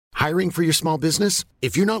Hiring for your small business?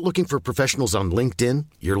 If you're not looking for professionals on LinkedIn,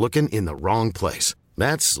 you're looking in the wrong place.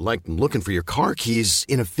 That's like looking for your car keys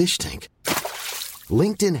in a fish tank.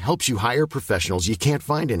 LinkedIn helps you hire professionals you can't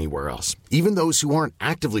find anywhere else, even those who aren't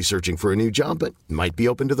actively searching for a new job but might be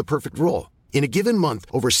open to the perfect role. In a given month,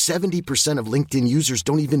 over 70% of LinkedIn users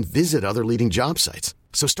don't even visit other leading job sites.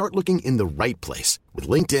 So start looking in the right place. With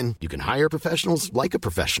LinkedIn, you can hire professionals like a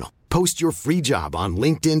professional. Post your free job on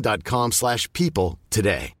linkedin.com/people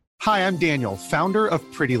today. Hi, I'm Daniel, founder of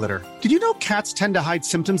Pretty Litter. Did you know cats tend to hide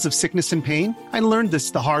symptoms of sickness and pain? I learned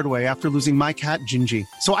this the hard way after losing my cat, Gingy.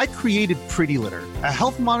 So I created Pretty Litter, a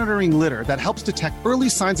health monitoring litter that helps detect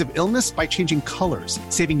early signs of illness by changing colors,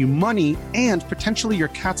 saving you money and potentially your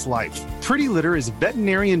cat's life. Pretty Litter is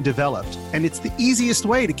veterinarian developed, and it's the easiest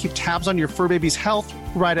way to keep tabs on your fur baby's health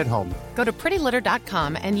right at home. Go to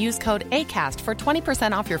prettylitter.com and use code ACAST for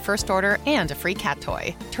 20% off your first order and a free cat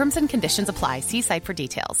toy. Terms and conditions apply. See site for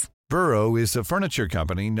details. Burrow is a furniture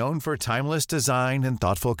company known for timeless design and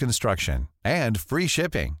thoughtful construction, and free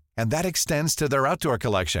shipping, and that extends to their outdoor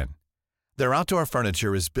collection. Their outdoor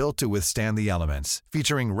furniture is built to withstand the elements,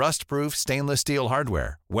 featuring rust-proof stainless steel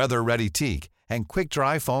hardware, weather-ready teak, and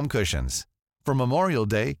quick-dry foam cushions. For Memorial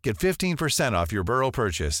Day, get 15% off your Burrow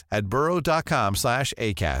purchase at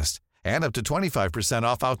burrow.com/ACAST, and up to 25%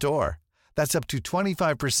 off outdoor. That's up to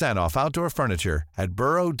 25% off outdoor furniture at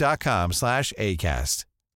burrow.com/ACAST.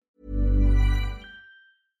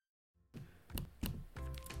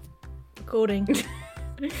 Recording.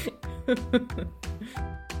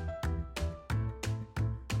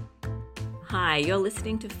 Hi, you're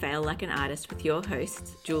listening to Fail Like an Artist with your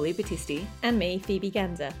hosts, Julie Battisti And me, Phoebe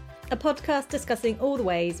Ganzer. A podcast discussing all the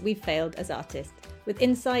ways we've failed as artists, with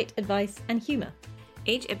insight, advice, and humour.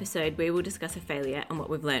 Each episode, we will discuss a failure and what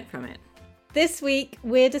we've learnt from it. This week,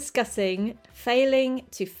 we're discussing failing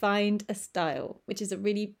to find a style, which is a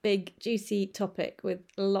really big, juicy topic with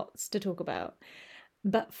lots to talk about.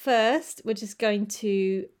 But first, we're just going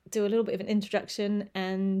to do a little bit of an introduction.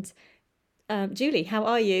 And Julie, how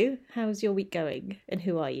are you? How's your week going? And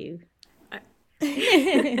who are you?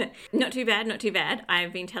 Not too bad, not too bad.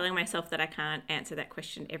 I've been telling myself that I can't answer that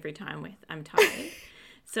question every time with I'm tired.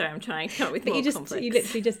 So I'm trying to come up with more complex. You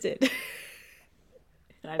literally just did.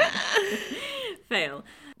 I know. Fail.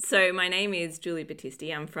 So my name is Julie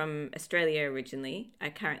Battisti. I'm from Australia originally. I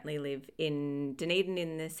currently live in Dunedin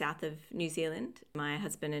in the south of New Zealand. My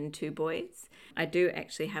husband and 2 boys. I do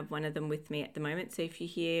actually have one of them with me at the moment. So if you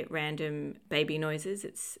hear random baby noises,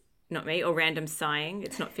 it's not me, or random sighing.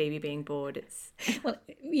 It's not Phoebe being bored. It's well,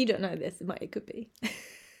 you don't know this. It could be.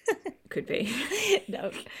 Could be.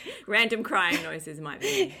 No. Random crying noises might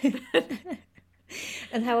be me.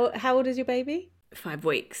 And how old is your baby? 5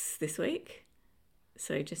 weeks this week.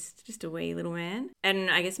 So just a wee little man. And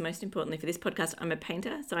I guess most importantly for this podcast, I'm a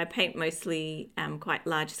painter. So I paint mostly quite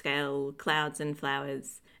large scale clouds and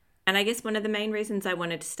flowers. And I guess one of the main reasons I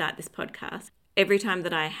wanted to start this podcast, every time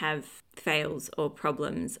that I have fails or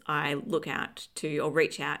problems, I look out to or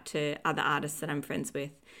reach out to other artists that I'm friends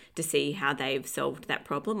with to see how they've solved that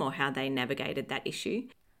problem or how they navigated that issue.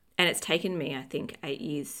 And it's taken me, I think, 8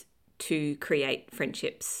 years to create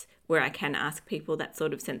friendships where I can ask people that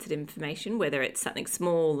sort of sensitive information, whether it's something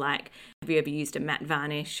small like, have you ever used a matte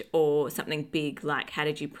varnish, or something big like, how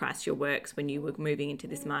did you price your works when you were moving into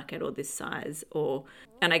this market or this size?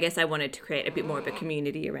 And I guess I wanted to create a bit more of a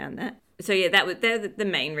community around that. So yeah, they're the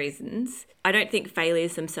main reasons. I don't think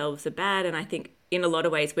failures themselves are bad, and I think in a lot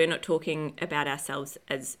of ways we're not talking about ourselves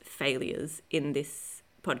as failures in this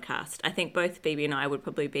podcast. I think both Phoebe and I would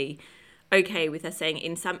probably be okay with us saying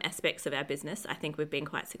in some aspects of our business, I think we've been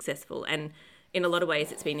quite successful. And in a lot of ways,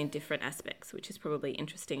 it's been in different aspects, which is probably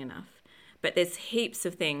interesting enough. But there's heaps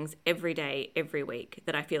of things every day, every week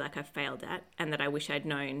that I feel like I've failed at, and that I wish I'd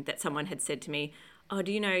known that someone had said to me, oh,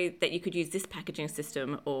 do you know that you could use this packaging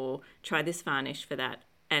system or try this varnish for that?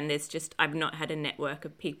 And I've not had a network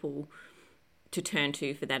of people to turn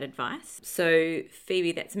to for that advice. So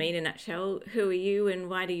Phoebe, that's me in a nutshell. Who are you and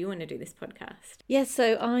why do you want to do this podcast? Yes,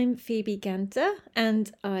 so I'm Phoebe Ganzer and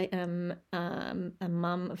I am a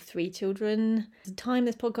mum of 3 children. By the time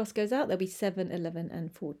this podcast goes out, they'll be 7, 11 and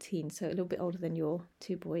 14, so a little bit older than your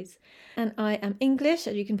 2 boys. And I am English,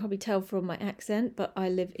 as you can probably tell from my accent, but I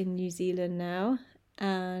live in New Zealand now.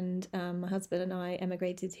 And my husband and I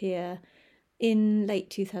emigrated here in late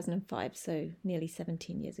 2005, so nearly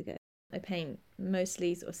 17 years ago. I paint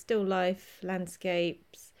mostly sort of still life,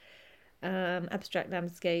 landscapes, abstract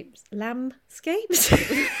landscapes. They're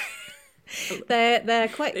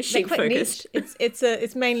quite niche.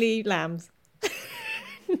 It's mainly lambs.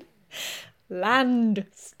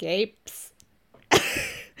 Landscapes.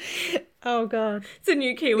 Oh, God. It's a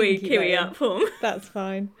new Kiwi art form. That's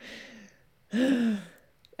fine. I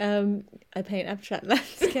paint abstract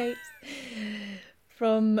landscapes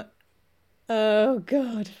from... Oh,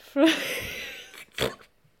 God.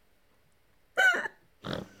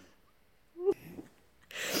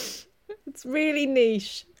 It's really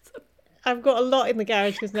niche. I've got a lot in the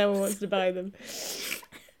garage because no one wants to buy them.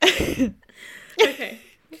 Okay.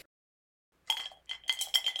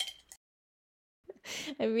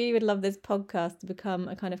 I really would love this podcast to become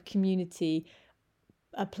a kind of community,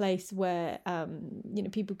 a place where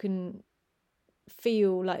people can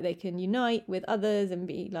feel like they can unite with others and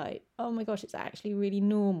be like, oh my gosh, it's actually really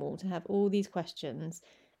normal to have all these questions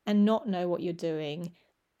and not know what you're doing,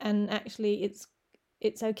 and actually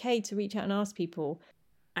it's okay to reach out and ask people.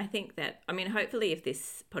 I think that, hopefully if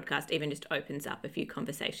this podcast even just opens up a few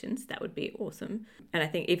conversations, that would be awesome. And I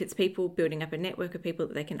think if it's people building up a network of people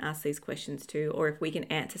that they can ask these questions to, or if we can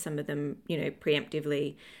answer some of them,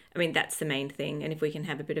 preemptively, that's the main thing. And if we can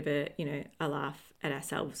have a bit of a laugh at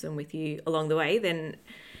ourselves and with you along the way, then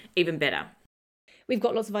even better. We've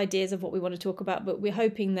got lots of ideas of what we want to talk about, but we're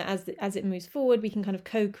hoping that as it moves forward, we can kind of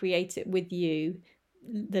co-create it with you,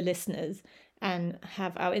 the listeners, and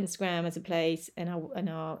have our Instagram as a place and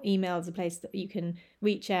our email as a place that you can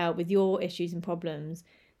reach out with your issues and problems,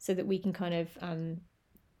 so that we can kind of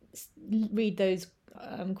read those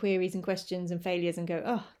queries and questions and failures and go,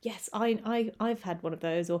 oh yes, I've had one of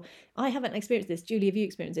those, or I haven't experienced this. Julie, have you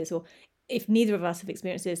experienced this? Or if neither of us have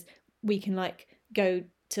experienced this, we can go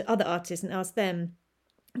to other artists and ask them,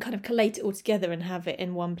 and kind of collate it all together and have it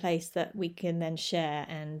in one place that we can then share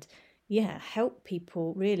and help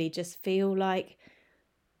people really just feel like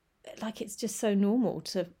it's just so normal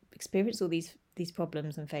to experience all these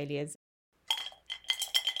problems and failures.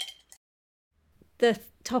 The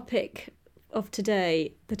topic of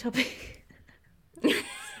today,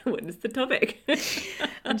 What is the topic?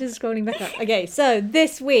 I'm just scrolling back up. Okay, so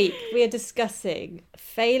this week we are discussing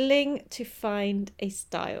failing to find a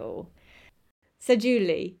style. So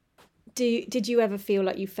Julie, did you ever feel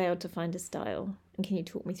like you failed to find a style? And can you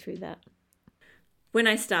talk me through that? When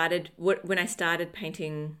I started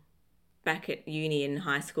painting back at uni in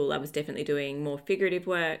high school, I was definitely doing more figurative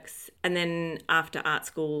works. And then after art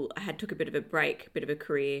school, I took a bit of a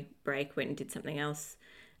career break, went and did something else.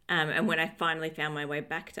 And when I finally found my way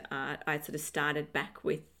back to art, I sort of started back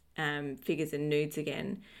with figures and nudes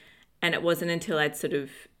again. And it wasn't until I'd sort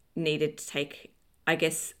of needed to take, I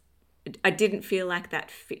guess, I didn't feel like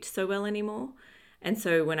that fit so well anymore. And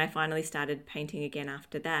so when I finally started painting again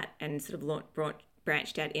after that and sort of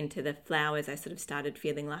branched out into the flowers, I sort of started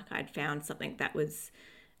feeling like I'd found something that was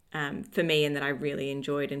for me and that I really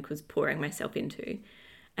enjoyed and was pouring myself into.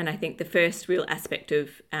 And I think the first real aspect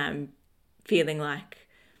of feeling like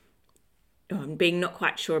being not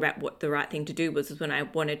quite sure about what the right thing to do was when I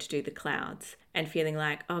wanted to do the clouds and feeling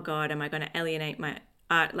like, oh God, am I going to alienate my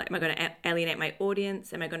art? Like, am I going to alienate my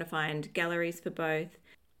audience? Am I going to find galleries for both?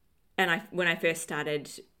 And when I first started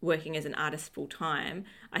working as an artist full time,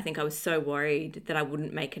 I think I was so worried that I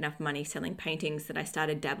wouldn't make enough money selling paintings that I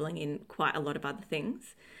started dabbling in quite a lot of other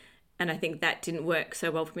things. And I think that didn't work so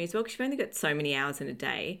well for me as well, because you've only got so many hours in a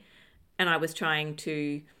day. And I was trying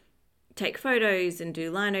to take photos and do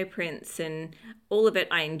lino prints, and all of it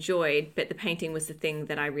I enjoyed, but the painting was the thing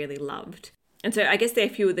that I really loved. And so I guess they're a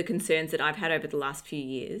few of the concerns that I've had over the last few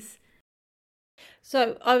years.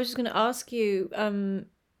 So I was just going to ask you,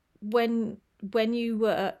 when you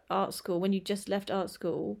were at art school, when you just left art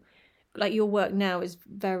school, like your work now is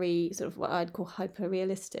very sort of what I'd call hyper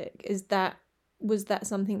realistic. Was that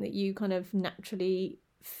something that you kind of naturally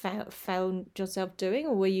found yourself doing,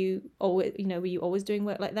 or were you always doing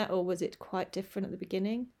work like that, or was it quite different at the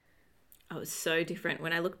beginning? Oh, it was so different.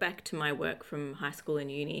 When I look back to my work from high school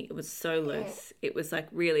and uni, it was so loose. It was like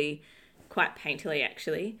really quite painterly,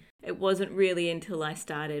 actually. It wasn't really until I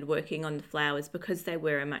started working on the flowers, because they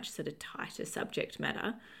were a much sort of tighter subject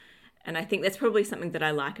matter. And I think that's probably something that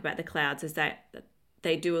I like about the clouds, is that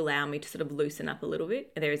they do allow me to sort of loosen up a little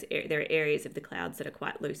bit. There are areas of the clouds that are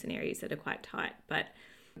quite loose and areas that are quite tight, but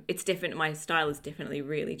it's different. My style has definitely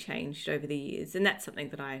really changed over the years, and that's something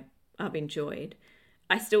that I've enjoyed.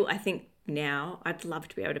 I think now I'd love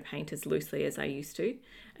to be able to paint as loosely as I used to,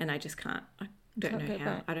 and I just can't. I don't know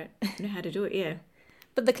how. I don't know how to do it. Yeah.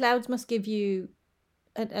 But the clouds must give you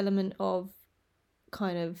an element of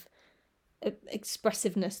kind of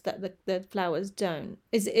expressiveness that the flowers don't.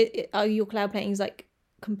 Are your cloud paintings like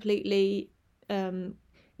completely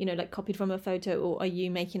like copied from a photo, or are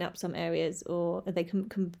you making up some areas, or are they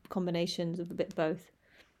combinations of a bit both?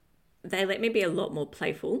 They let me be a lot more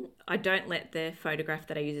playful. I don't let the photograph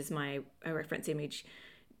that I use as my reference image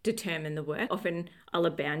determine the work. Often I'll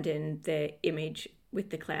abandon the image with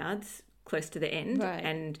the clouds close to the end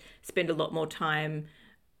and spend a lot more time,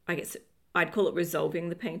 I guess I'd call it resolving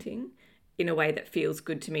the painting in a way that feels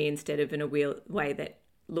good to me instead of in a way that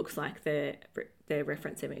looks like the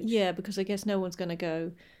reference image. Yeah, because I guess no one's going to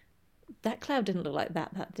go, that cloud didn't look like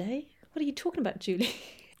that day. What are you talking about, Julie?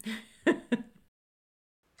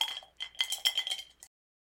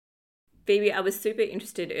 Phoebe, I was super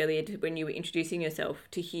interested earlier when you were introducing yourself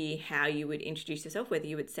to hear how you would introduce yourself, whether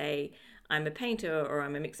you would say, I'm a painter, or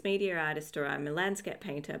I'm a mixed media artist, or I'm a landscape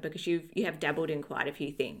painter, because you have dabbled in quite a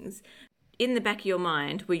few things. In the back of your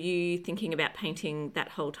mind, were you thinking about painting that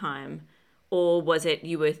whole time? Or was it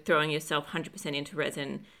you were throwing yourself 100% into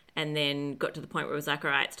resin and then got to the point where it was like,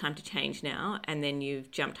 all right, it's time to change now. And then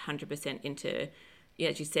you've jumped 100% into,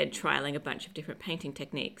 as you said, trialing a bunch of different painting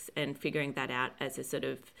techniques and figuring that out as a sort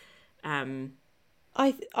of...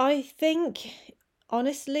 I think,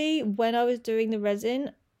 honestly, when I was doing the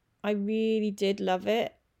resin, I really did love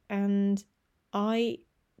it. And I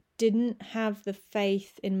didn't have the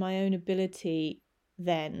faith in my own ability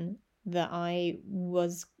then that I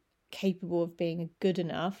was capable of being a good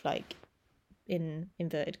enough, like in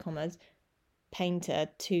inverted commas, painter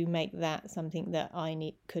to make that something that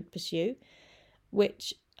I could pursue,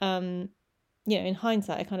 which in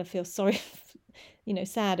hindsight I kind of feel sorry,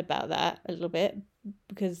 sad about that a little bit,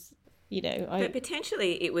 because but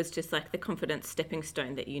potentially it was just like the confidence stepping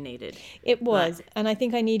stone that you needed. It was, and I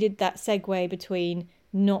think I needed that segue between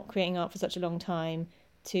not creating art for such a long time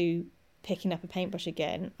to picking up a paintbrush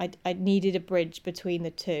again. I needed a bridge between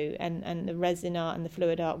the two, and the resin art and the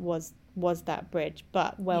fluid art was that bridge.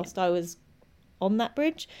 But whilst I was on that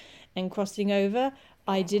bridge and crossing over,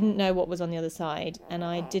 I didn't know what was on the other side, and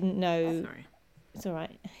I didn't know. Sorry. It's all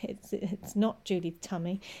right. It's not Julie's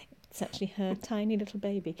tummy. It's actually her tiny little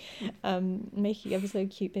baby, making ever so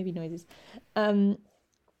cute baby noises. So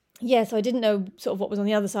I didn't know sort of what was on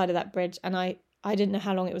the other side of that bridge, and I didn't know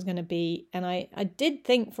how long it was going to be. And I did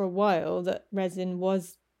think for a while that resin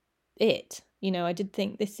was it. I did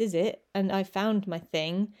think this is it, and I found my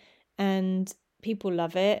thing, and people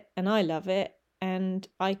love it, and I love it, and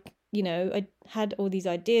I had all these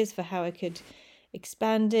ideas for how I could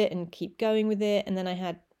expand it and keep going with it, and then I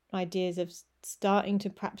had ideas of starting to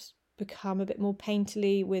perhaps become a bit more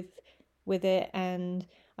painterly with it, and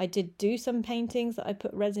I did do some paintings that I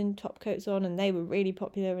put resin top coats on, and they were really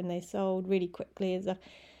popular and they sold really quickly and stuff.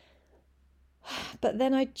 But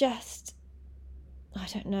then I don't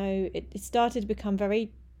know, it started to become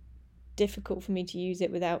very difficult for me to use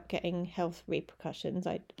it without getting health repercussions.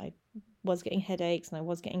 I was getting headaches and I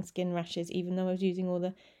was getting skin rashes, even though I was using all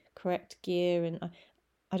the correct gear, and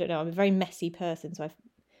I don't know, I'm a very messy person, so it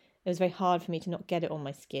was very hard for me to not get it on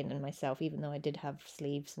my skin and myself, even though I did have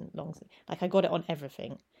sleeves and long sleeves. Like, I got it on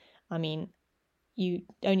everything. I mean, you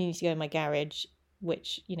only need to go in my garage,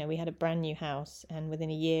 which, we had a brand new house, and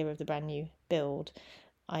within a year of the brand new build,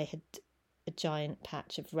 I had a giant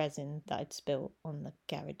patch of resin that I'd spilt on the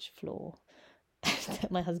garage floor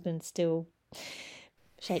that my husband still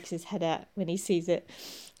shakes his head at when he sees it.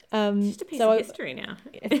 It's just a piece of history now.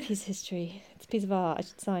 It's a piece of history. It's a piece of art. I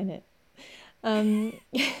should sign it.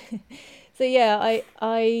 So yeah,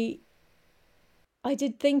 I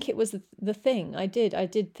did think it was the thing. I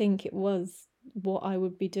did think it was what I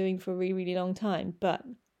would be doing for a really, really long time, but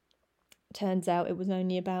turns out it was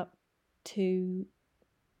only about 2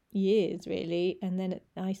 years really, and then it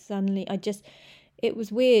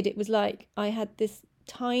was weird. It was like I had this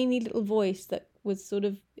tiny little voice that was sort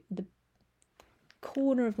of the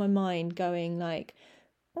corner of my mind going like,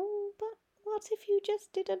 oh, but what if you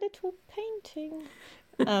just did a little painting?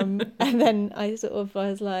 And then I was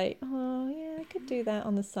like, oh yeah, I could do that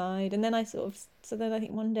on the side. And then I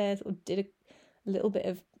think one day I sort of did a little bit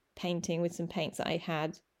of painting with some paints that I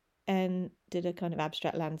had, and did a kind of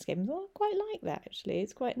abstract landscape, and thought, I quite like that actually,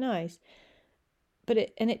 it's quite nice. But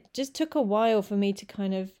it just took a while for me to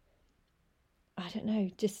kind of, I don't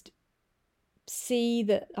know, just see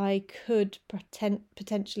that I could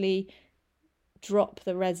potentially drop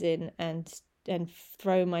the resin and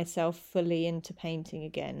throw myself fully into painting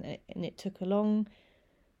again, and it took a long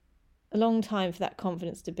time for that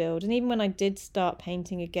confidence to build. And even when I did start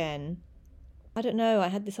painting again, I don't know, I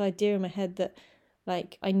had this idea in my head that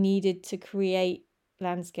like I needed to create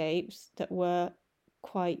landscapes that were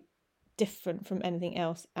quite different from anything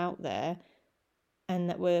else out there, and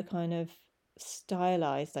that were kind of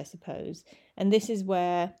stylized, I suppose. And this is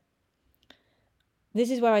where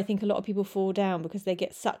I think a lot of people fall down, because they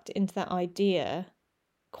get sucked into that idea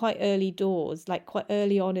quite early doors, like quite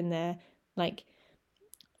early on in their like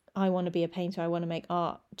I want to be a painter, I want to make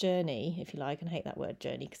art journey, if you like. And I hate that word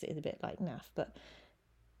journey because it is a bit like naff, but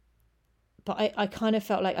I kind of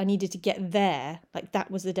felt like I needed to get there, like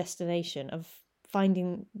that was the destination of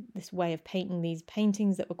finding this way of painting these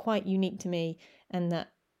paintings that were quite unique to me and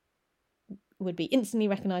that would be instantly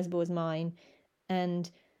recognizable as mine.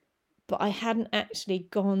 But I hadn't actually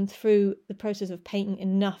gone through the process of painting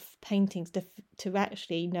enough paintings to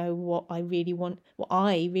actually know what I really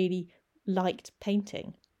liked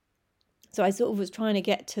painting. So I sort of was trying to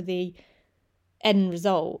get to the end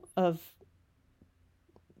result of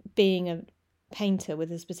being a painter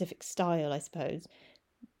with a specific style, I suppose,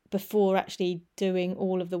 before actually doing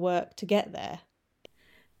all of the work to get there.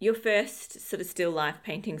 Your first sort of still life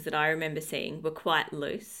paintings that I remember seeing were quite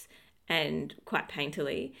loose and quite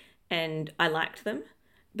painterly, and I liked them.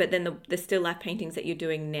 But then the still life paintings that you're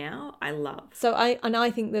doing now, I love. So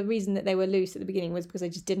I think the reason that they were loose at the beginning was because I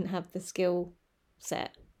just didn't have the skill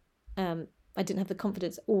set. I didn't have the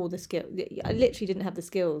confidence or the skill. I literally didn't have the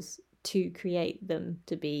skills to create them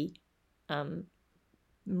to be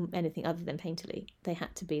anything other than painterly. They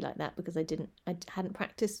had to be like that because I hadn't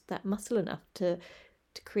practiced that muscle enough to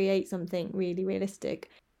create something really realistic.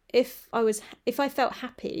 If I felt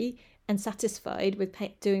happy and satisfied with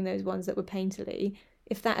doing those ones that were painterly,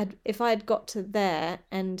 if I had got to there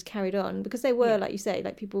and carried on, because they were, like you say,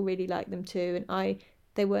 like people really liked them too, and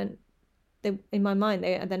they in my mind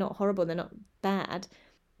they're not horrible, they're not bad,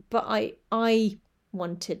 but I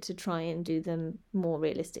wanted to try and do them more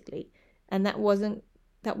realistically, and that wasn't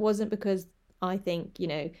because I think, you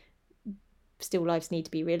know, still lifes need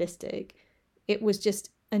to be realistic. It was just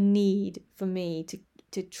a need for me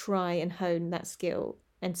to try and hone that skill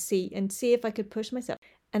and see if I could push myself.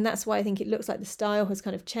 And that's why I think it looks like the style has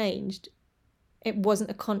kind of changed. It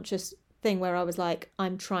wasn't a conscious thing where I was like,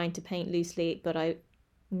 I'm trying to paint loosely, but I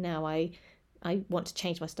want to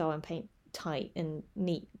change my style and paint tight and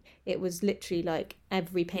neat. It was literally like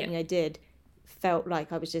every painting I did felt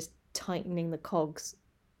like I was just tightening the cogs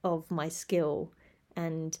of my skill,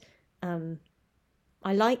 and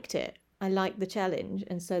I liked it. I liked the challenge,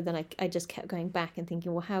 and so then I just kept going back and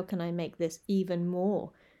thinking, well, how can I make this even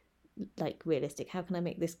more like realistic? How can I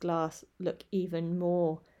make this glass look even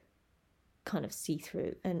more kind of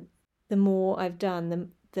see-through? And the more I've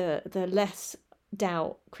done, the less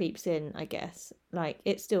doubt creeps in, I guess. Like,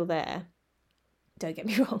 it's still there, don't get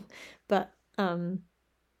me wrong, but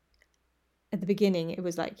at the beginning it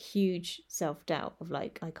was like huge self-doubt of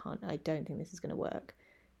like, I don't think this is going to work,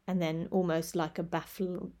 and then almost like a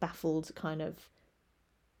baffled kind of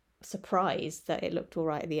surprise that it looked all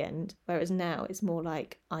right at the end. Whereas now it's more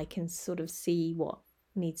like I can sort of see what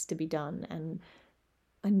needs to be done, and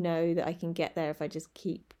I know that I can get there if I just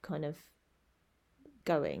keep kind of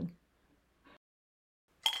going.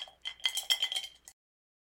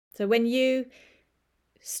 So when you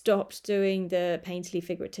stopped doing the painterly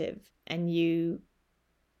figurative and you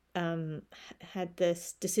had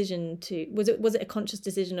this decision to, was it a conscious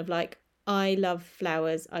decision of like, I love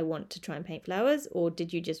flowers, I want to try and paint flowers? Or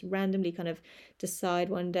did you just randomly kind of decide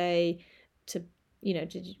one day to, you know,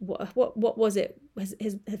 what was it?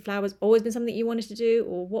 Has flowers always been something you wanted to do?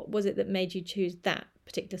 Or what was it that made you choose that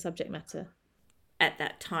particular subject matter? At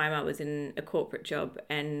that time, I was in a corporate job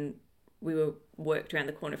and we were worked around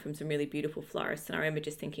the corner from some really beautiful florists. And I remember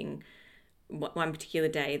just thinking one particular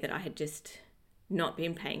day that I had just not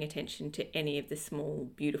been paying attention to any of the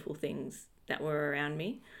small, beautiful things that were around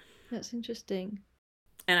me. That's interesting.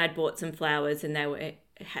 And I'd bought some flowers and they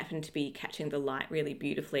happened to be catching the light really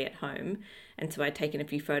beautifully at home. And so I'd taken a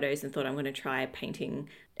few photos and thought I'm going to try painting.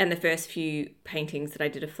 And the first few paintings that I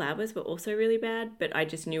did of flowers were also really bad, but I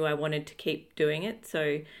just knew I wanted to keep doing it.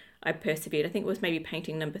 So I persevered. I think it was maybe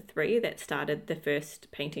painting number 3 that started the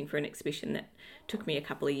first painting for an exhibition that took me a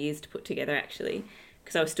couple of years to put together, actually,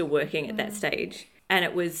 because I was still working at that stage. And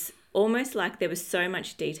it was almost like there was so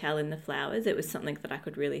much detail in the flowers. It was something that I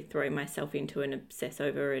could really throw myself into and obsess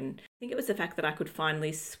over. And I think it was the fact that I could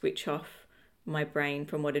finally switch off my brain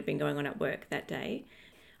from what had been going on at work that day.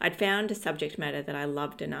 I'd found a subject matter that I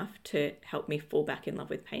loved enough to help me fall back in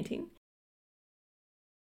love with painting.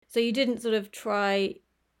 So you didn't sort of try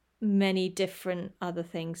many different other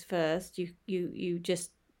things first. You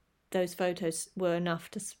just, those photos were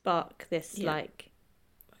enough to spark this like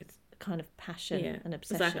kind of passion and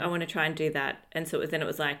obsession. It's like, I want to try and do that. And so it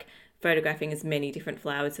was like photographing as many different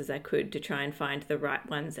flowers as I could to try and find the right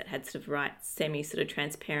ones that had sort of right semi sort of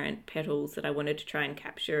transparent petals that I wanted to try and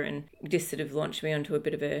capture, and just sort of launched me onto a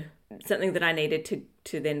bit of something that I needed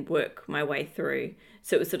to then work my way through.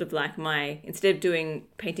 So it was sort of like instead of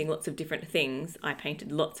painting lots of different things, I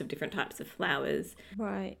painted lots of different types of flowers.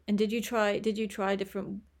 Right. And did you try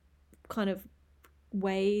different kind of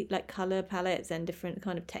way, like color palettes and different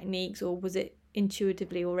kind of techniques, or was it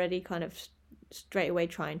intuitively already kind of straight away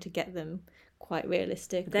trying to get them quite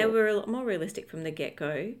realistic? They were a lot more realistic from the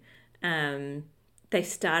get-go. They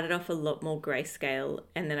started off a lot more grayscale,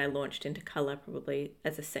 and then I launched into color probably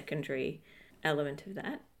as a secondary element of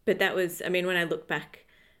that. But that was, I mean, when I look back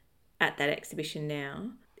at that exhibition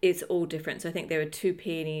now, it's all different. So I think there were 2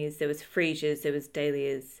 peonies, there was freesias, there was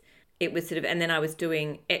dahlias. It was sort of, and then I was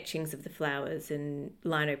doing etchings of the flowers and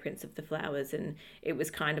lino prints of the flowers, and it was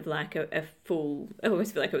kind of like a full, I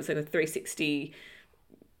almost feel like it was like a 360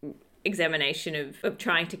 examination of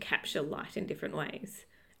trying to capture light in different ways.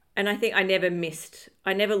 And I think I never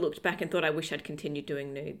looked back and thought I wish I'd continued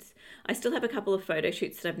doing nudes. I still have a couple of photo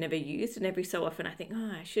shoots that I've never used, and every so often I think,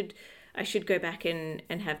 oh, I should go back and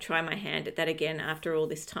try my hand at that again after all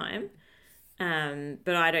this time.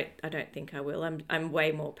 But I don't think I will. I'm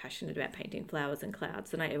way more passionate about painting flowers and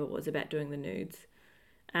clouds than I ever was about doing the nudes.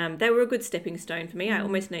 They were a good stepping stone for me.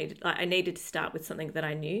 I needed to start with something that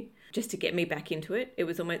I knew just to get me back into it. It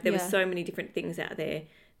was almost, there were so many different things out there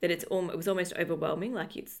that it was almost overwhelming.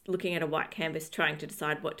 Like, it's looking at a white canvas trying to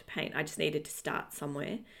decide what to paint. I just needed to start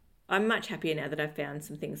somewhere. I'm much happier now that I've found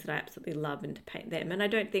some things that I absolutely love and to paint them. And I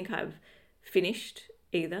don't think I've finished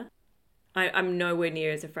either. I'm nowhere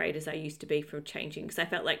near as afraid as I used to be from changing, because I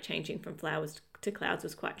felt like changing from flowers to clouds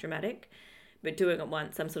was quite dramatic. But doing it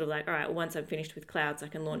once, I'm sort of like, all right, well, once I'm finished with clouds, I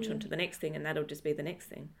can launch onto the next thing, and that'll just be the next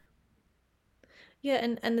thing. Yeah,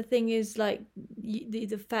 and the thing is, like,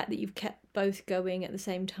 the fact that you've kept both going at the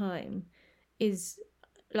same time is,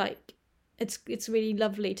 like, it's really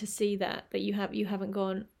lovely to see that you haven't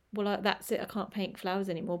gone, well, that's it, I can't paint flowers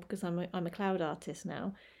anymore because I'm a cloud artist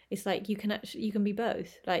now. It's like you can be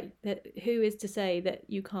both. Like, who is to say that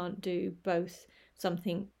you can't do both,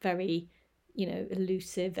 something very,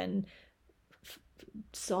 elusive and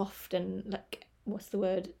soft and, like, what's the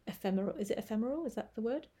word, ephemeral? Is it ephemeral? Is that the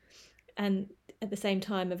word? And at the same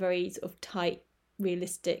time, a very sort of tight,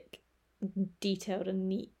 realistic, detailed and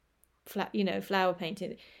neat flower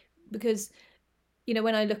painting. Because,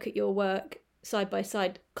 when I look at your work side by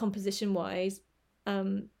side, composition wise,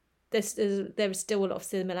 there is still a lot of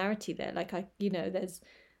similarity there. Like, they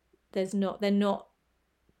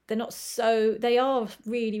are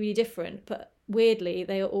really, really different, but weirdly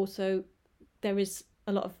there is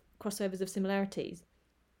a lot of crossovers of similarities.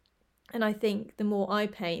 And I think the more I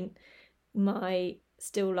paint my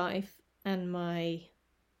still life and my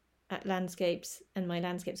landscapes, and my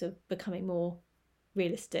landscapes are becoming more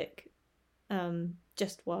realistic,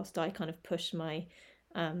 just whilst I kind of push my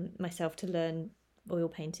myself to learn oil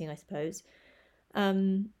painting, I suppose.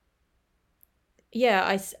 I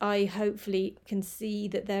hopefully can see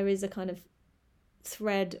that there is a kind of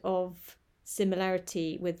thread of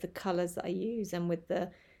similarity with the colours that I use and with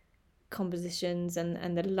the compositions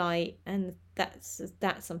and the light, and that's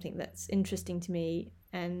something that's interesting to me.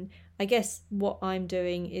 And I guess what I'm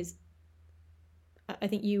doing is, I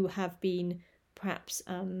think you have been perhaps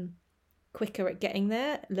quicker at getting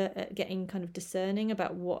there, at getting kind of discerning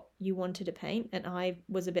about what you wanted to paint, and I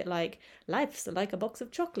was a bit like, life's like a box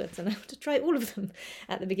of chocolates and I want to try all of them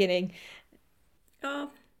at the beginning.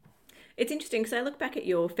 Oh, it's interesting because I look back at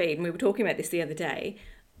your feed, and we were talking about this the other day.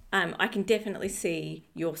 I can definitely see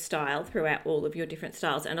your style throughout all of your different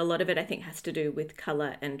styles, and a lot of it I think has to do with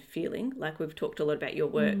colour and feeling. Like, we've talked a lot about your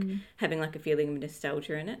work having like a feeling of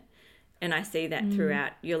nostalgia in it, and I see that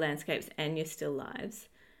throughout your landscapes and your still lives.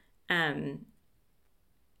 And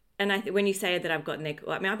when you say that I've gotten there,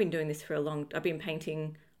 I mean, I've been doing this I've been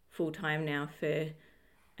painting full time now for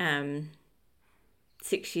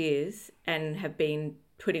 6 years, and have been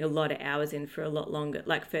putting a lot of hours in for a lot longer,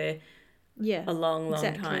 like for a long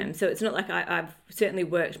time. So it's not like I've certainly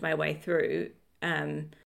worked my way through. I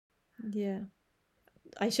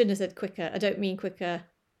shouldn't have said quicker. I don't mean quicker.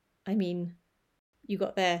 I mean, you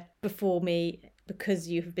got there before me because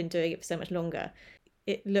you have been doing it for so much longer.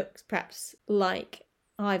 It looks perhaps like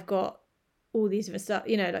I've got all these different stuff,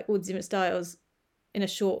 like all these different styles in a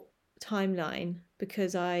short timeline,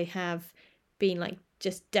 because I have been like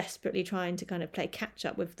just desperately trying to kind of play catch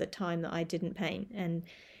up with the time that I didn't paint.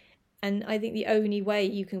 And I think the only way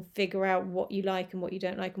you can figure out what you like and what you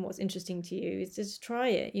don't like and what's interesting to you is just try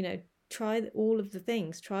it, try all of the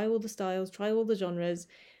things, try all the styles, try all the genres.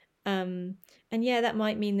 And that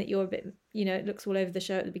might mean that you're a bit, it looks all over the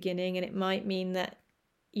show at the beginning, and it might mean that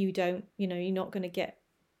you don't, you're not going to get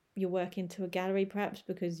your work into a gallery perhaps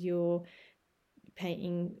because you're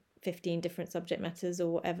painting 15 different subject matters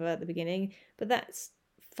or whatever at the beginning, but that's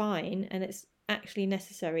fine, and it's actually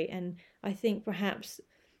necessary. And I think perhaps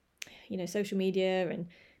social media and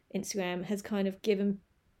Instagram has kind of given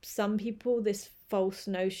some people this false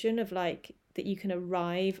notion of like that you can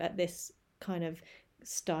arrive at this kind of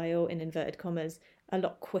style in inverted commas a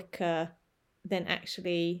lot quicker than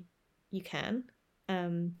actually you can.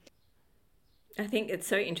 I think it's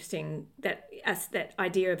so interesting that that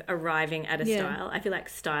idea of arriving at a style. I feel like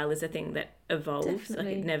style is a thing that evolves. Definitely.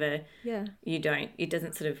 Like it never. Yeah. It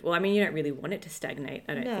doesn't sort of. Well, I mean, you don't really want it to stagnate.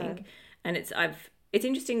 I don't think. And it's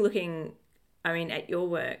interesting looking. I mean, at your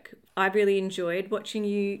work, I've really enjoyed watching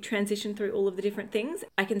you transition through all of the different things.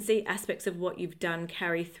 I can see aspects of what you've done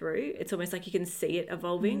carry through. It's almost like you can see it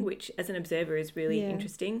evolving, which as an observer is really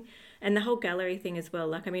interesting. And the whole gallery thing as well.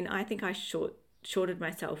 Like, I mean, I think I shorted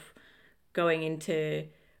myself going into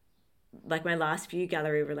like my last few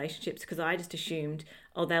gallery relationships because I just assumed,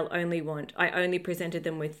 I only presented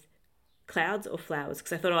them with clouds or flowers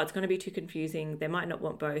because I thought, it's going to be too confusing. They might not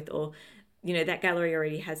want both, or, you know, that gallery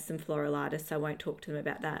already has some floral artists, so I won't talk to them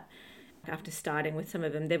about that. After starting with some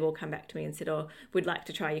of them, they've all come back to me and said, we'd like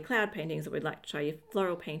to try your cloud paintings, or we'd like to try your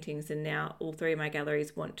floral paintings. And now all three of my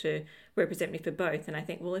galleries want to represent me for both. And I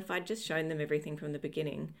think, well, if I'd just shown them everything from the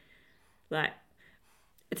beginning, like,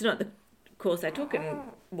 it's not the course I took and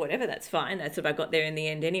whatever, that's fine. That's what I got there in the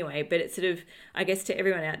end anyway. But it's sort of, I guess, to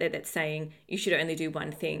everyone out there that's saying you should only do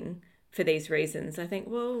one thing for these reasons, I think,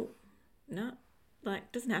 well, no, like,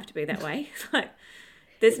 it doesn't have to be that way. Like,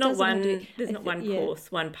 there's not one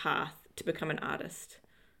course, one path to become an artist.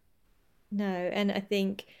 No, and I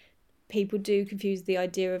think people do confuse the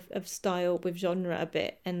idea of style with genre a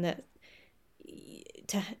bit, and that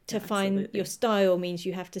to find your style means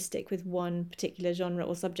you have to stick with one particular genre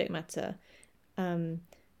or subject matter.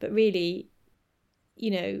 But really,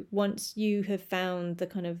 you know, once you have found the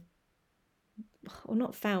kind of, or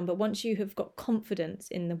not found, but once you have got confidence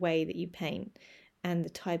in the way that you paint and the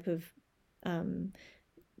type of,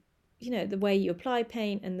 you know, the way you apply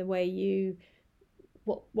paint and the way you,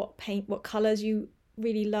 what colours you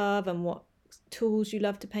really love and what tools you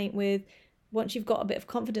love to paint with, once you've got a bit of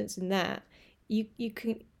confidence in that, you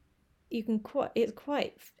can it's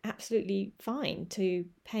quite absolutely fine to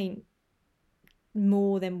paint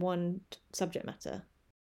more than one subject matter.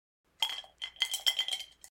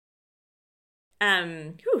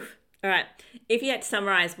 All right. If you had to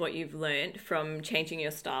summarize what you've learned from changing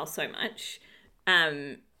your style so much,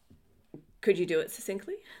 could you do it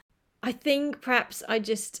succinctly? I think perhaps I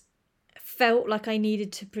just felt like I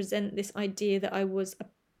needed to present this idea that I was a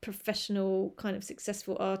professional kind of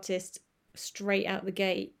successful artist straight out the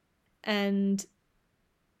gate. And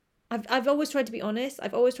I've always tried to be honest.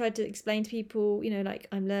 I've always tried to explain to people, you know, like,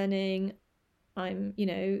 I'm learning, you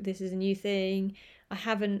know, this is a new thing. I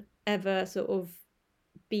haven't ever sort of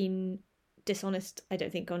been dishonest, I don't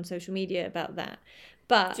think, on social media about that.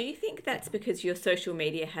 But do you think that's because your social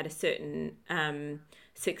media had a certain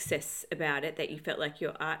success about it, that you felt like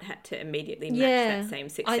your art had to immediately match that same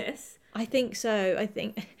success? I think so. I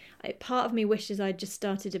think part of me wishes I'd just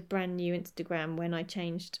started a brand new Instagram when I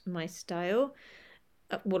changed my style.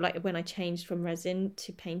 Well, like when I changed from resin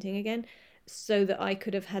to painting again, so that I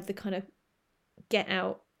could have had the kind of get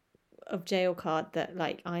out of jail card that,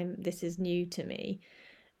 like, this is new to me.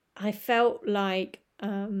 I felt like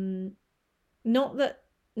not that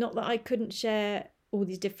I couldn't share all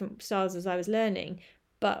these different styles as I was learning,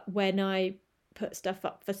 but when I put stuff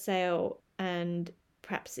up for sale and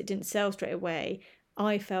perhaps it didn't sell straight away,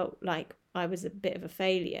 I felt like I was a bit of a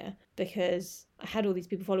failure because I had all these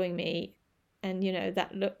people following me, and, you know,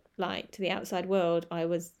 that looked like to the outside world I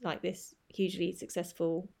was like this hugely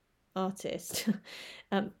successful artist.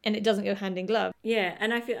 And it doesn't go hand in glove. Yeah,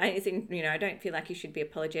 and I don't feel like you should be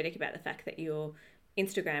apologetic about the fact that your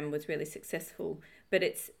Instagram was really successful, but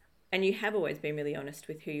and you have always been really honest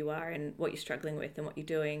with who you are and what you're struggling with and what you're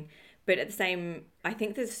doing. But at the same, I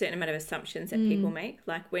think there's a certain amount of assumptions that people make.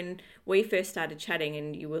 Like when we first started chatting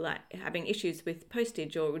and you were like having issues with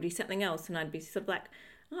postage, or it would be something else, and I'd be sort of like,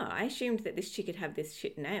 I assumed that this chick could have this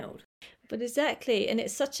shit nailed. But exactly, and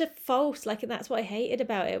it's such a false, like, and that's what I hated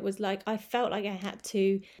about it, was like I felt like I had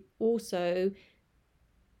to also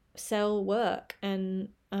sell work and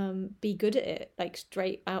be good at it, like,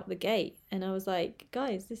 straight out the gate. And I was like,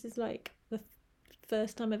 guys, this is like the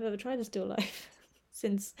first time I've ever tried a still life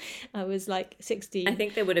since I was like 16. I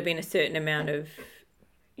think there would have been a certain amount of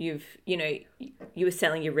you were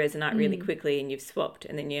selling your resin art really quickly and you've swapped,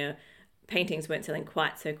 and then your paintings weren't selling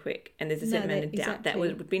quite so quick, and there's a certain amount of doubt that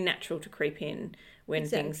would be natural to creep in when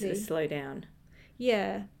things sort of slow down.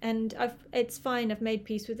 Yeah, and it's fine. I've made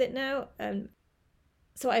peace with it now.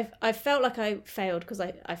 So I felt like I failed because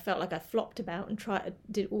I felt like I flopped about and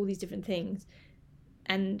did all these different things,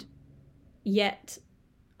 and yet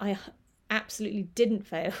I absolutely didn't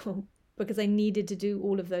fail because I needed to do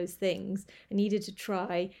all of those things. I needed to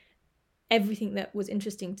try everything that was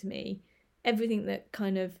interesting to me, everything that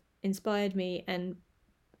kind of inspired me and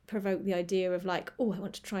provoked the idea of like, oh, I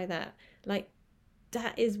want to try that. Like,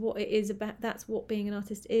 that is what it is about. That's what being an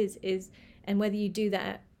artist is. And whether you do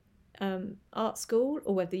that at art school,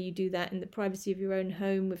 or whether you do that in the privacy of your own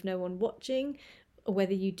home with no one watching, or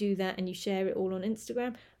whether you do that and you share it all on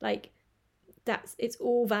Instagram, like, it's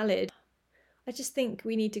all valid. I just think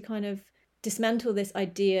we need to kind of dismantle this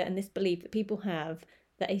idea and this belief that people have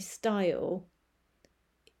that a style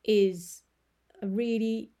is a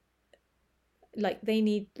really, like, they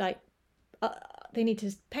need to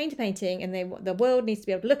paint a painting, and the world needs to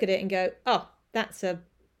be able to look at it and go, oh, that's a,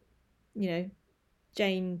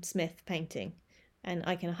 Jane Smith painting, and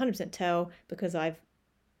I can 100% tell because I've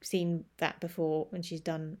seen that before when she's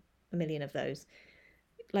done a million of those.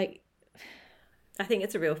 Like, I think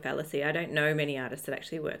it's a real fallacy. I don't know many artists that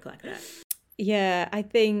actually work like that. Yeah, I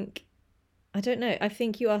don't know. I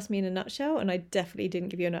think you asked me in a nutshell, and I definitely didn't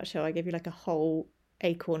give you a nutshell. I gave you like a whole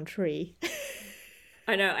acorn tree.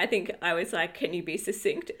 I know. I think I was like, can you be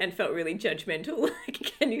succinct? And felt really judgmental.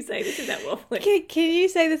 Like, can you say this without waffling? Can you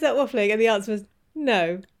say this without waffling? And the answer was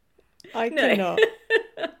no. I cannot.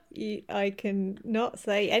 I cannot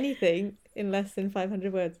say anything in less than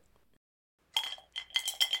 500 words.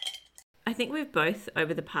 I think we've both,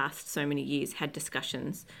 over the past so many years, had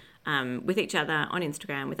discussions with each other on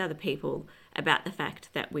Instagram, with other people, about the fact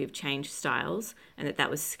that we've changed styles and that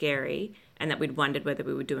was scary and that we'd wondered whether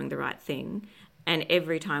we were doing the right thing. And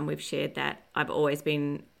every time we've shared that, I've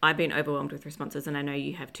been overwhelmed with responses, and I know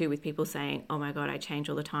you have too, with people saying, oh my God, I change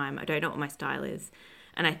all the time. I don't know what my style is.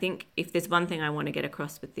 And I think if there's one thing I want to get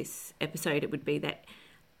across with this episode, it would be that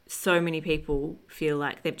so many people feel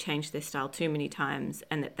like they've changed their style too many times,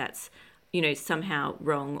 and that's, somehow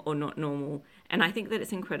wrong or not normal. And I think that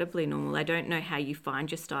it's incredibly normal. I don't know how you find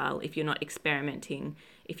your style if you're not experimenting,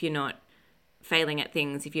 if you're not failing at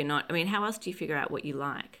things, how else do you figure out what you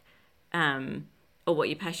like? Or what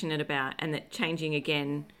you're passionate about, and that changing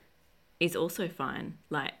again is also fine.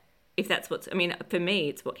 Like, if that's for me,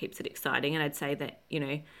 it's what keeps it exciting. And I'd say that,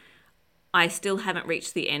 I still haven't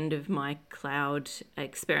reached the end of my cloud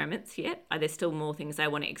experiments yet. There's still more things I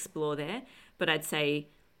want to explore there, but I'd say,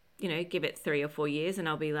 give it 3 or 4 years and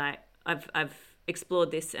I'll be like, I've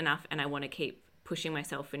explored this enough and I want to keep pushing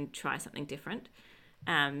myself and try something different.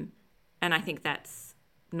 And I think that's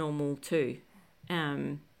normal too.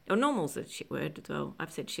 Or normal's a shit word as well.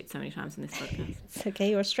 I've said shit so many times in this podcast. It's okay,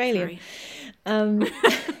 you're Australian.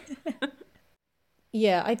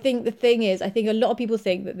 Yeah, I think the thing is, a lot of people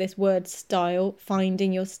think that this word style,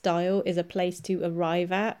 finding your style, is a place to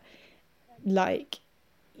arrive at. Like,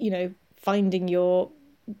 finding your,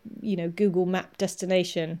 Google map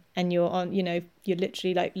destination, and you're on, you're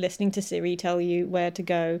literally like listening to Siri tell you where to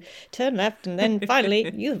go, turn left, and then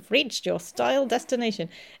finally you've reached your style destination.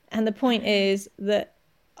 And the point is that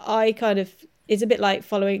it's a bit like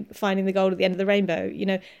finding the gold at the end of the rainbow.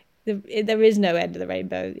 There is no end of the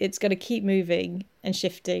rainbow. It's going to keep moving and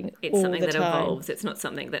shifting. It's all something the that time. Evolves. It's not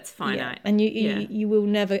something that's finite. Yeah. And you will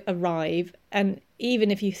never arrive. And even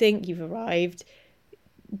if you think you've arrived,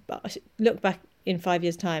 but look back in 5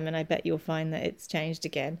 years' time, and I bet you'll find that it's changed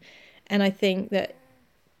again. And I think that,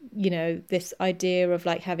 this idea of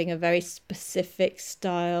like having a very specific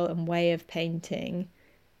style and way of painting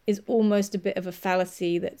is almost a bit of a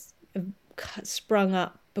fallacy that's sprung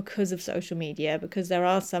up because of social media, because there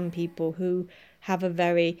are some people who have a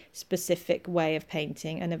very specific way of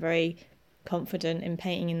painting and are very confident in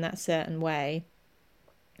painting in that certain way,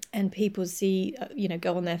 and people see,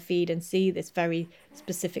 go on their feed and see this very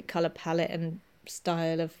specific colour palette and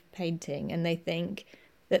style of painting, and they think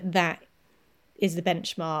that is the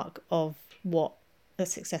benchmark of what a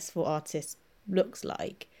successful artist looks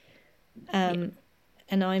like.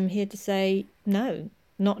 And I'm here to say no,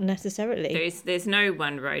 not necessarily. There's no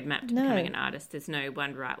one roadmap to becoming an artist. There's no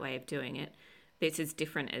one right way of doing it. It's as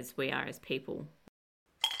different as we are as people.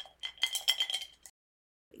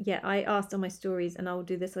 Yeah, I asked on my stories, and I'll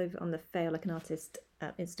do this over on the Fail Like an Artist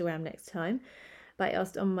Instagram next time, but I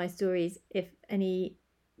asked on my stories if any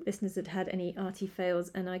listeners had any arty fails,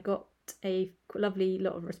 and I got a lovely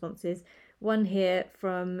lot of responses. One here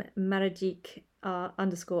from Marajik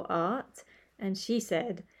 _art. And she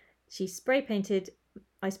said I spray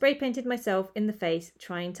painted myself in the face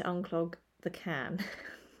trying to unclog the can,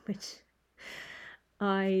 which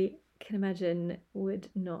I can imagine would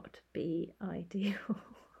not be ideal.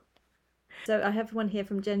 So I have one here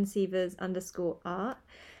from Jen Sievers _art.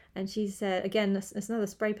 And she said, again, there's another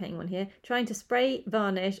spray painting one here, trying to spray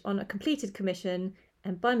varnish on a completed commission,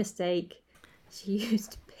 and by mistake, She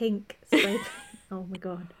used pink spray paint. Oh my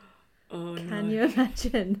God. Oh, Can no. you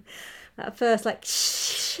imagine? At first, like,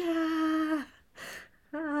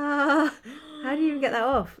 how do you even get that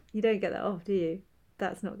off? You don't get that off, do you?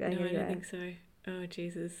 That's not going No, I anywhere. don't think so. Oh,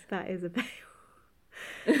 Jesus. That is a fail.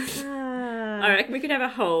 I reckon we could have a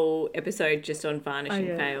whole episode just on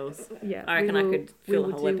varnishing fails. Yeah, I reckon I could fill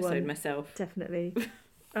a whole episode myself. Definitely.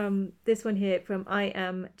 This one here from I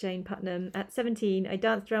am Jane Putnam. At 17, I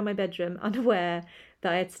danced around my bedroom unaware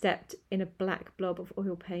that I had stepped in a black blob of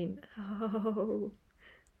oil paint. Oh.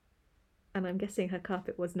 And I'm guessing her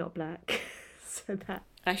carpet was not black. So that...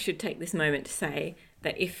 I should take this moment to say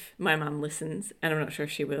that if my mum listens, and I'm not sure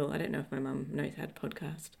if she will, I don't know if my mum knows how to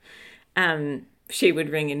podcast, she would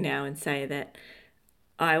ring in now and say that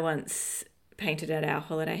I once painted at our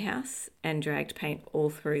holiday house and dragged paint all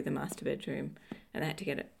through the master bedroom, and I had to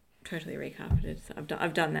get it totally recarpeted. So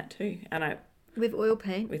I've done that too, and with oil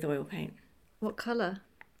paint. With oil paint. What colour?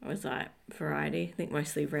 It was like variety. I think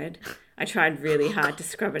mostly red. I tried really hard to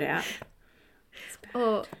scrub it out.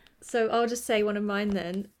 Oh, so I'll just say one of mine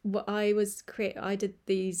then. What I did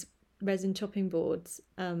these resin chopping boards,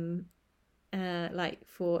 like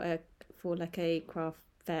for like a craft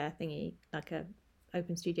fair thingy, like a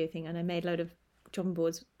open studio thing, and I made a load of chopping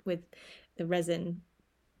boards with the resin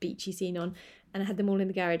beachy scene on, and I had them all in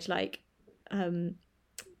the garage, like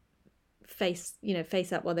face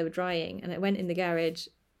up while they were drying, and I went in the garage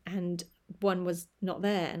and one was not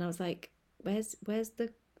there, and I was like, where's the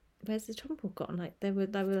chopping board gone? Like there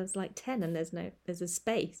was like 10 and there's a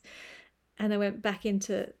space, and I went back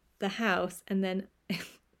into the house and then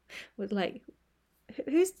was like,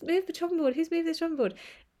 who's moved the chopping board? Who's moved this chopping board?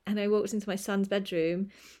 And I walked into my son's bedroom,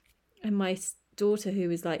 and my daughter, who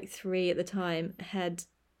was like 3 at the time, had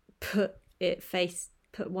put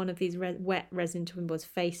one of these wet resin chopping boards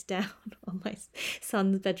face down on my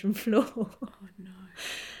son's bedroom floor. Oh no!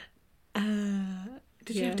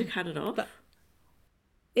 Did you have to cut it off?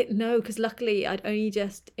 No, because luckily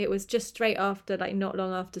it was just straight after, like not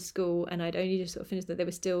long after school, and I'd only just sort of finished that. They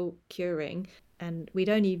were still curing, and we'd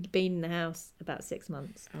only been in the house about 6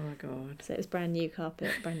 months. Oh my God. So it was brand new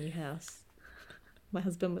carpet, brand new house. My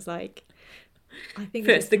husband was like, I think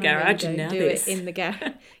first the garage and now do this. It in the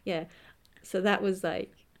garage. Yeah. So that was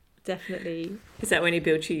like definitely... Is that when he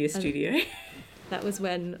built you your studio? That was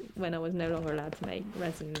when I was no longer allowed to make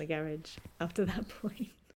resin in the garage after that point.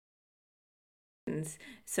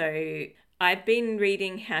 So I've been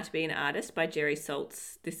reading How to Be an Artist by Jerry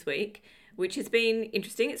Saltz this week, which has been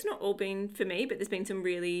interesting. It's not all been for me, but there's been some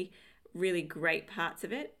really, really great parts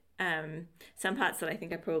of it. Some parts that I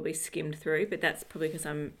think I probably skimmed through, but that's probably because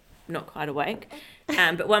I'm not quite awake.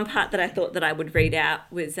 But one part that I thought that I would read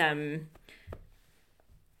out was... so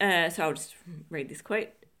I'll just read this quote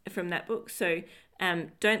from that book. So,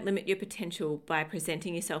 don't limit your potential by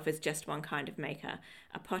presenting yourself as just one kind of maker.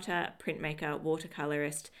 A potter, printmaker,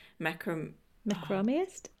 watercolourist,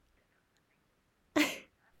 macrameist?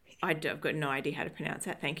 I've got no idea how to pronounce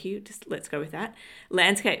that. Thank you. Just let's go with that.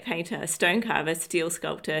 Landscape painter, stone carver, steel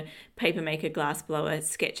sculptor, paper maker, glass blower,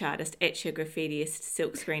 sketch artist, etcher, graffitiist,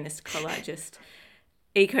 silk screenist, collagist,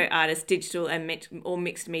 eco artist, digital or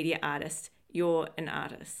mixed media artist. You're an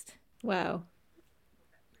artist. Wow.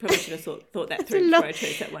 Probably should have thought that through before I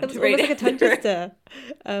chose that one to read. It was almost like a tongue twister.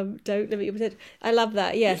 Don't limit your potential. I love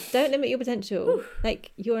that. Yes, don't limit your potential.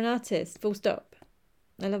 Like, you're an artist, full stop.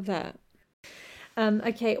 I love that.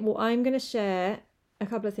 Okay, well, I'm going to share a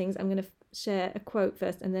couple of things. I'm going to share a quote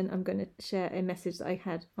first, and then I'm going to share a message that I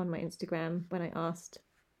had on my Instagram when I asked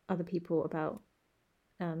other people about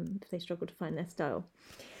if they struggle to find their style.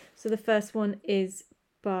 So the first one is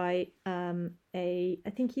by I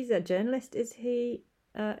think he's a journalist. Is he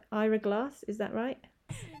Ira Glass? Is that right?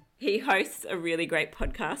 He hosts a really great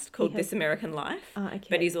podcast called This American Life, okay.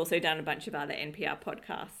 But he's also done a bunch of other NPR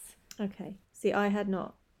podcasts. Okay. See, I had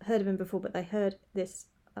not heard of him before, but I heard this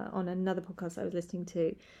on another podcast I was listening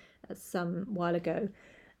to some while ago.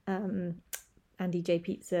 Andy J.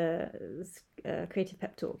 Pizza's Creative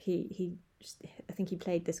Pep Talk. I think he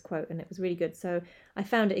played this quote, and it was really good. So I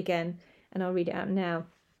found it again, and I'll read it out now.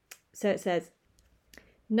 So it says,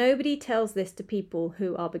 "Nobody tells this to people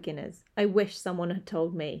who are beginners. I wish someone had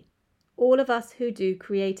told me. All of us who do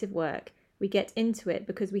creative work, we get into it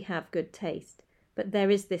because we have good taste. But there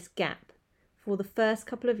is this gap. For the first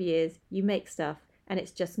couple of years, you make stuff and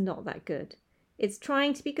it's just not that good. It's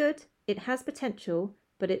trying to be good, it has potential,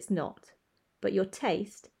 but it's not. But your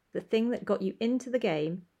taste, the thing that got you into the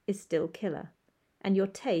game, is still killer. And your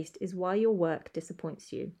taste is why your work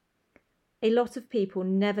disappoints you. A lot of people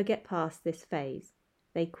never get past this phase.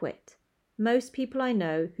 They quit. Most people I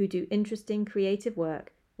know who do interesting creative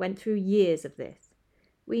work went through years of this.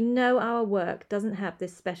 We know our work doesn't have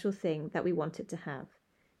this special thing that we want it to have.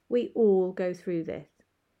 We all go through this.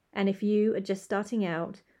 And if you are just starting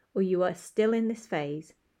out or you are still in this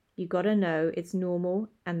phase, you got to know it's normal,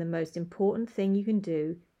 and the most important thing you can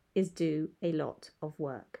do is do a lot of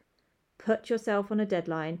work. Put yourself on a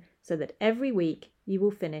deadline so that every week you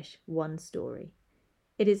will finish one story.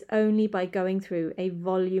 It is only by going through a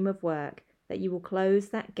volume of work that you will close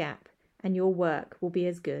that gap and your work will be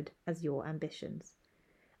as good as your ambitions.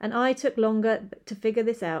 And I took longer to figure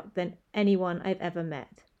this out than anyone I've ever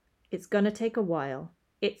met. It's going to take a while.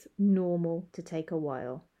 It's normal to take a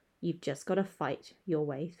while. You've just got to fight your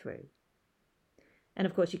way through. And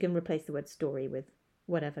of course, you can replace the word story with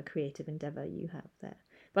whatever creative endeavour you have there.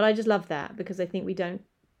 But I just love that because I think we don't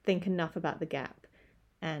think enough about the gap.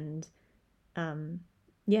 And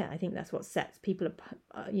I think that's what sets people,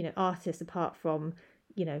 artists apart from,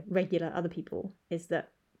 regular other people, is that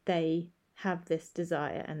they have this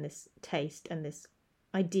desire and this taste and this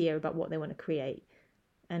idea about what they want to create.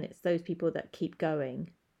 And it's those people that keep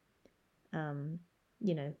going,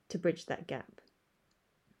 to bridge that gap.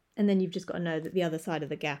 And then you've just got to know that the other side of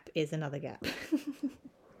the gap is another gap.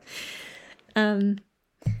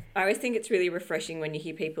 I always think it's really refreshing when you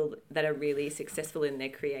hear people that are really successful in their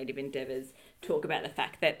creative endeavours talk about the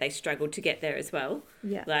fact that they struggled to get there as well.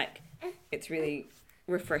 Yeah. Like, it's really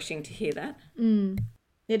refreshing to hear that.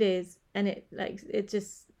 It is. And it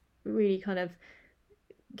just really kind of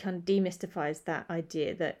demystifies that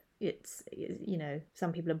idea that it's,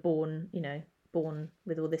 some people are born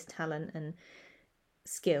with all this talent and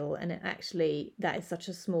skill, and that is such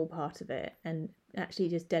a small part of it. And actually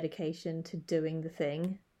just dedication to doing the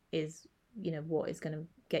thing is what is going to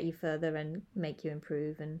get you further and make you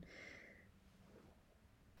improve. And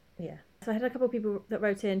so I had a couple of people that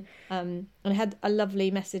wrote in, and I had a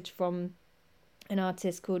lovely message from an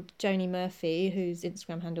artist called Joni Murphy, whose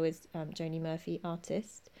Instagram handle is Joni Murphy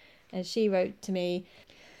Artist, and she wrote to me,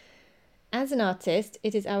 "As an artist,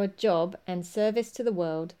 it is our job and service to the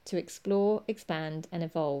world to explore, expand and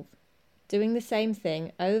evolve. Doing the same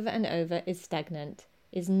thing over and over is stagnant,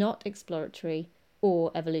 is not exploratory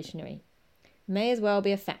or evolutionary. May as well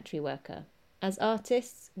be a factory worker. As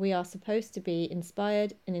artists, we are supposed to be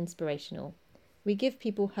inspired and inspirational. We give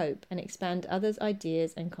people hope and expand others'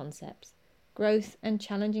 ideas and concepts. Growth and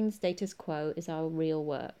challenging the status quo is our real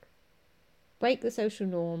work. Break the social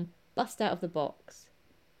norm, bust out of the box.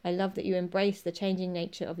 I love that you embrace the changing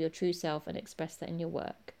nature of your true self and express that in your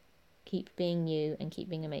work. Keep being you and keep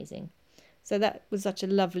being amazing." So that was such a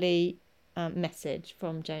lovely message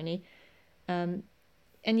from Joni.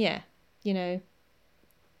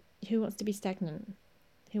 Who wants to be stagnant?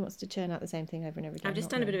 Who wants to churn out the same thing over and over again? I've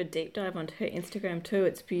just done a bit of a deep dive onto her Instagram too.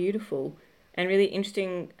 It's beautiful and really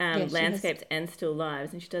interesting landscapes and still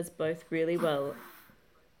lives, and she does both really well.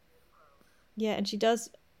 Yeah, and she does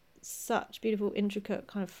such beautiful, intricate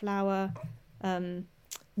kind of flower,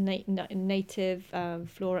 native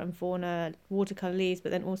flora and fauna, watercolour leaves,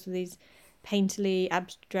 but then also these painterly,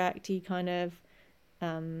 abstracty kind of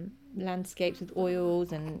landscapes with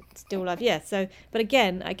oils and still life. Yeah, so, but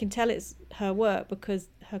again, I can tell it's her work because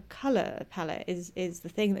her colour palette is the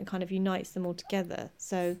thing that kind of unites them all together.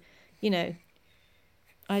 So,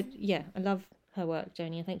 I love her work,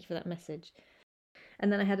 Joni, and thank you for that message.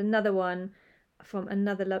 And then I had another one from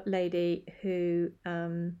another lady who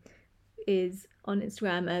is on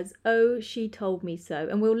Instagram as "Oh, she told me so,"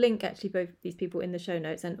 and we'll link actually both these people in the show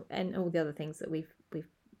notes, and all the other things that we've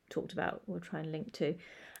talked about we'll try and link to.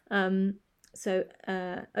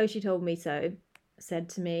 "Oh, she told me so" said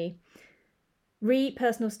to me,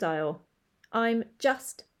 "Personal style. I'm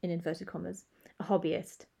just, in inverted commas, a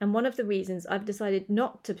hobbyist, and one of the reasons I've decided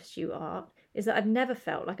not to pursue art is that I've never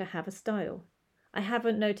felt like I have a style. I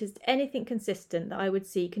haven't noticed anything consistent that I would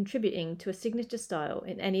see contributing to a signature style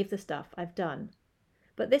in any of the stuff I've done.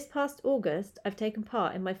 But this past August, I've taken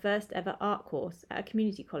part in my first ever art course at a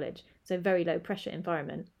community college, so very low pressure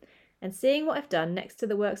environment, and seeing what I've done next to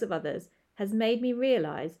the works of others has made me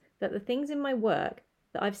realise that the things in my work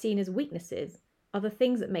that I've seen as weaknesses are the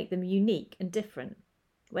things that make them unique and different.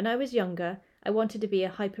 When I was younger, I wanted to be a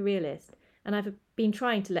hyperrealist, and I've been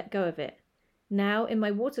trying to let go of it. Now, in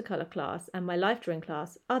my watercolour class and my life drawing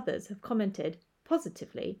class, others have commented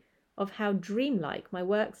positively of how dreamlike my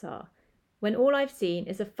works are, when all I've seen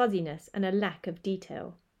is a fuzziness and a lack of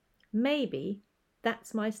detail. Maybe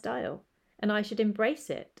that's my style, and I should embrace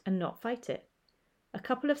it and not fight it. A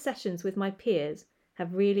couple of sessions with my peers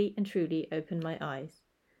have really and truly opened my eyes."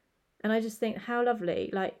 And I just think how lovely,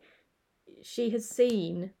 like, she has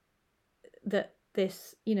seen that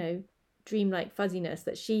this, dreamlike fuzziness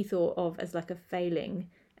that she thought of as like a failing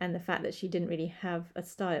and the fact that she didn't really have a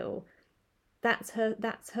style, that's her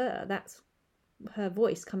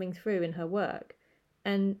voice coming through in her work.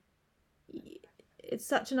 And it's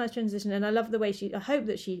such a nice transition, and I love the way I hope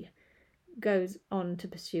that she goes on to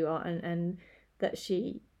pursue art, and that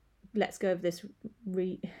she lets go of this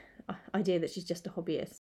idea that she's just a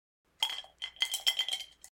hobbyist.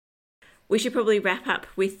 We should probably wrap up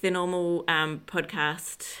with the normal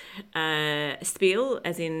podcast spiel,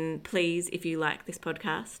 as in, please, if you like this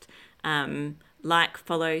podcast, like,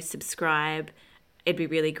 follow, subscribe. It'd be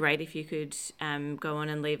really great if you could go on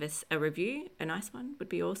and leave us a review. A nice one would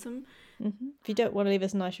be awesome. Mm-hmm. If you don't want to leave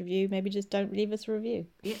us a nice review, maybe just don't leave us a review.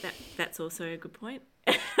 Yeah, that's also a good point.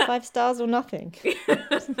 5 stars or nothing.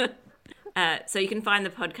 So you can find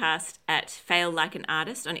the podcast at Fail Like an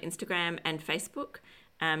Artist on Instagram and Facebook.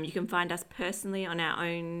 You can find us personally on our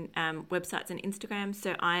own websites and Instagram.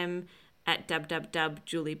 So I'm at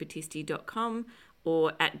www.juliebattisti.com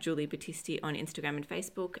or at Julie Battisti on Instagram and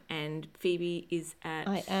Facebook. And Phoebe is at...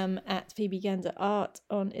 I am at Phoebe Gander Art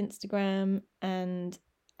on Instagram, and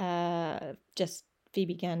just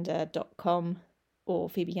phoebegander.com or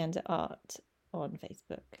Phoebe Gander Art on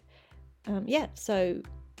Facebook. So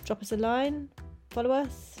drop us a line, follow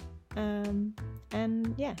us, and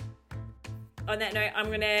yeah. On that note, I'm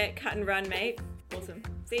going to cut and run, mate. Awesome.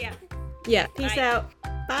 See ya. Yeah, peace Bye. out.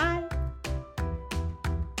 Bye.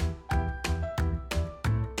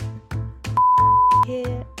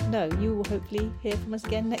 You will hopefully hear from us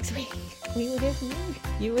again next week. We will hear from you.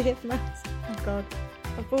 You will hear from us. Oh God,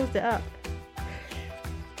 I paused it up.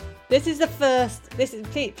 This is the first.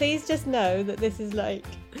 Please just know that this is like,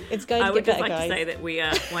 it's going to get better, guys. I would just like to say that we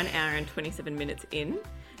are 1 hour and 27 minutes in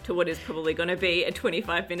to what is probably going to be a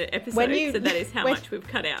 25-minute episode. So that is how much we've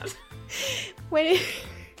cut out.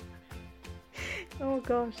 Oh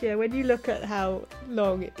gosh, yeah. When you look at how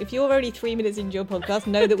long, if you're only 3 minutes into your podcast,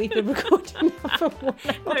 know that we've been recording now for 1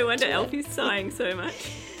 hour. No wonder Alfie's sighing so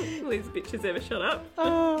much. All these bitches ever shut up.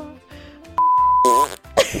 Oh.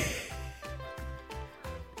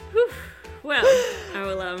 Well, I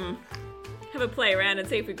will have a play around and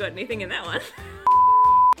see if we've got anything in that one.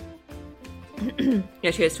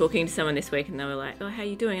 Yeah, she was talking to someone this week and they were like, oh, how are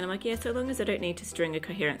you doing? And I'm like, yeah, so long as I don't need to string a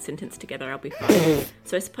coherent sentence together, I'll be fine.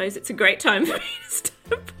 So I suppose it's a great time for me to start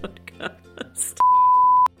a podcast.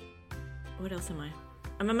 What else am I?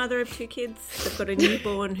 I'm a mother of 2 kids. I've got a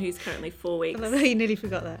newborn who's currently 4 weeks. I love how you nearly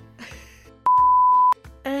forgot that.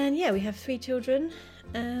 And yeah, we have 3 children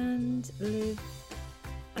and live...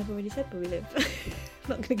 I've already said where we live. I'm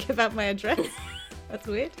not going to give out my address. That's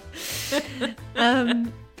weird.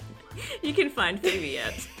 You can find Phoebe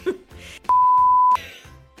at...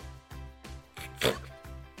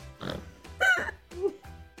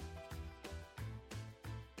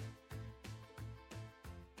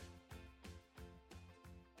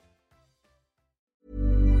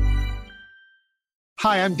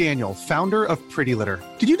 Hi, I'm Daniel, founder of Pretty Litter.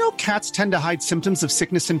 Did you know cats tend to hide symptoms of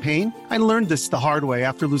sickness and pain? I learned this the hard way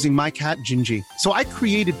after losing my cat, Gingy. So I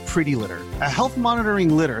created Pretty Litter, a health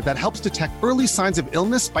monitoring litter that helps detect early signs of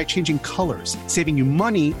illness by changing colors, saving you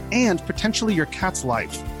money and potentially your cat's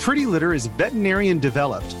life. Pretty Litter is veterinarian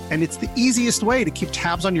developed, and it's the easiest way to keep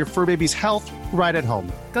tabs on your fur baby's health right at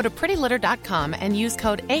home. Go to prettylitter.com and use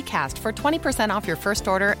code ACAST for 20% off your first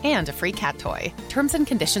order and a free cat toy. Terms and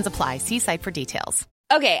conditions apply. See site for details.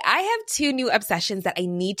 Okay, I have 2 new obsessions that I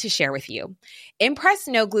need to share with you. Impress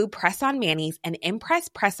No Glue Press-On Manis and Impress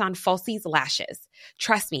Press-On Falsies Lashes.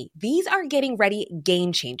 Trust me, these are getting ready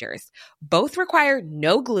game changers. Both require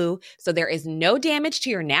no glue, so there is no damage to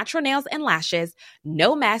your natural nails and lashes,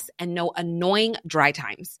 no mess, and no annoying dry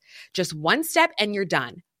times. Just 1 step and you're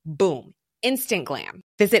done. Boom. Instant glam.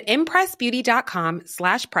 Visit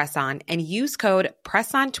impressbeauty.com/presson and use code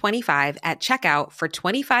PRESSON25 at checkout for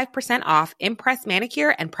 25% off Impress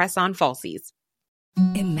Manicure and Press-On Falsies.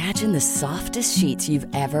 Imagine the softest sheets you've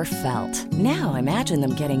ever felt. Now imagine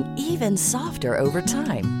them getting even softer over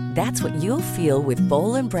time. That's what you'll feel with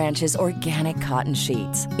Boll & Branch's organic cotton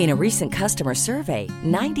sheets. In a recent customer survey,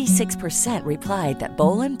 96% replied that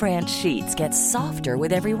Boll & Branch sheets get softer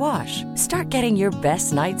with every wash. Start getting your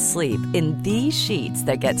best night's sleep in these sheets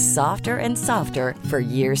that get softer and softer for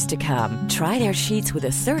years to come. Try their sheets with a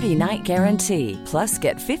 30-night guarantee. Plus,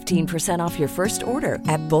 get 15% off your first order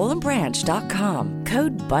at bollandbranch.com.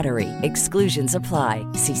 Code BUTTERY. Exclusions apply.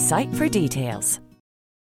 See site for details.